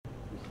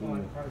Oh,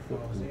 it's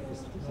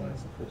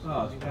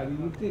bloody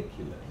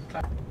ridiculous.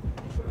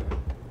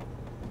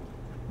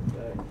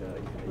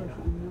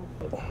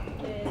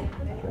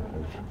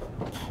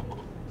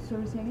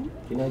 Sorry, saying?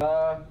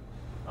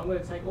 I'm going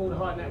to take all the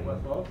high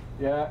network off.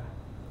 Yeah.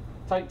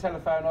 Take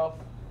telephone off.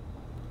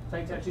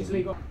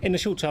 In the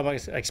short term, I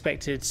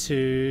expect it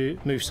to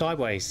move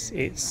sideways.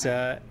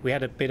 We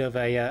had a bit of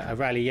a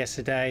rally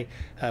yesterday.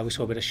 We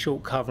saw a bit of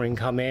short covering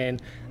come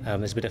in.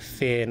 There's a bit of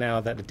fear now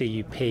that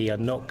the DUP are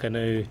not going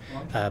to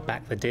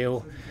back the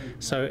deal.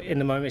 So in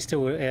the moment, it's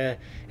still in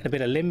a bit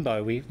of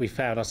limbo. We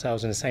found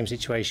ourselves in the same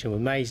situation with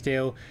May's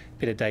deal, a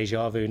bit of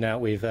deja vu now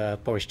with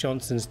Boris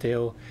Johnson's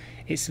deal.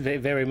 It's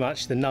very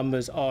much, the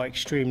numbers are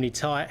extremely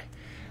tight.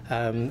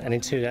 And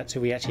until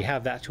we actually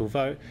have the actual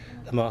vote,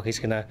 the market's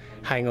going to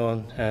hang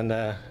on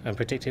and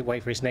predict it,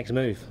 wait for its next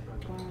move.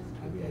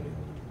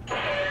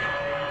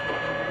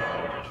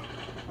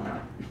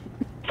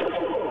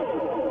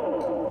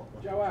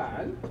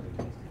 Joanne?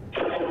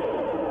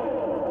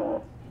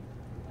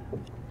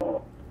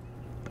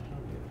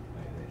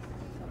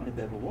 A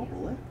bit of a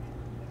wobble there.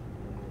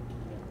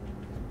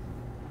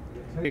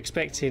 We're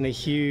expecting a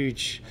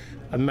huge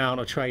amount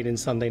of trading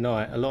Sunday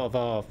night. A lot of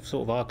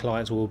our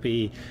clients will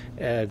be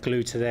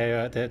glued to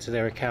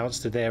their accounts,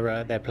 to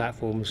their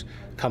platforms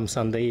come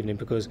Sunday evening,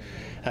 because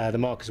the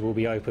markets will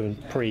be open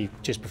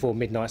just before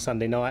midnight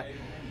Sunday night.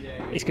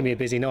 It's going to be a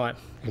busy night.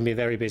 It's going to be a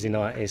very busy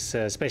night. It's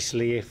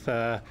especially if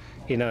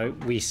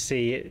we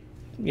see it,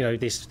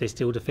 this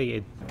deal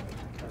defeated.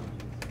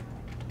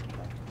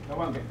 I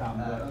won't get done.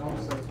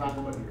 Also, it's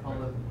rather what we call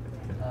them.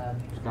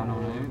 What's going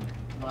on here?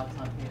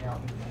 Lifetime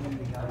P&L,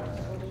 including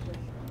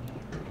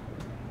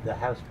The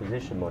house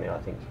position money, I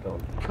think, is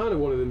gone. Kind of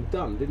wanted them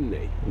done, didn't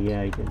he?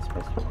 Yeah, he didn't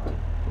specify.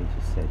 He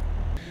just said.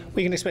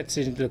 We can expect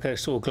to look at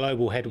sort of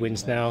global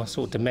headwinds now.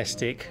 Sort of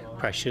domestic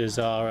pressures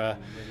are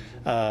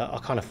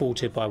kind of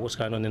thwarted by what's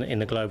going on in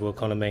the global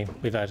economy.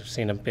 We've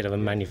seen a bit of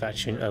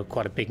a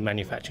quite a big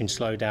manufacturing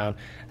slowdown.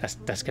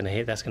 That's going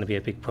to be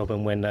a big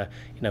problem when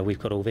we've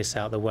got all this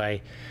out of the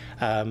way.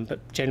 But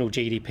general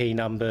GDP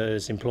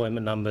numbers,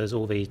 employment numbers,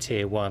 all the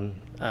tier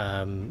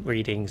 1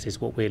 readings is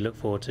what we look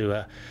for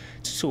to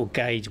sort of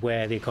gauge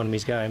where the economy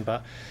is going.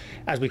 But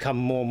as we become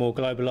more and more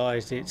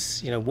globalised,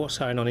 it's what's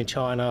going on in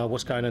China,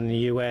 what's going on in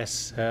the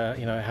US, how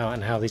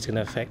these are going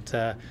to affect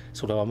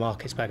sort of our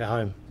markets back at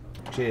home.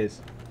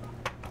 Cheers.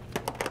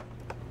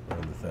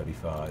 Under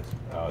 35.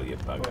 Oh, you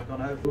bugger.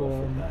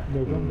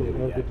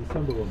 November, the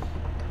December one.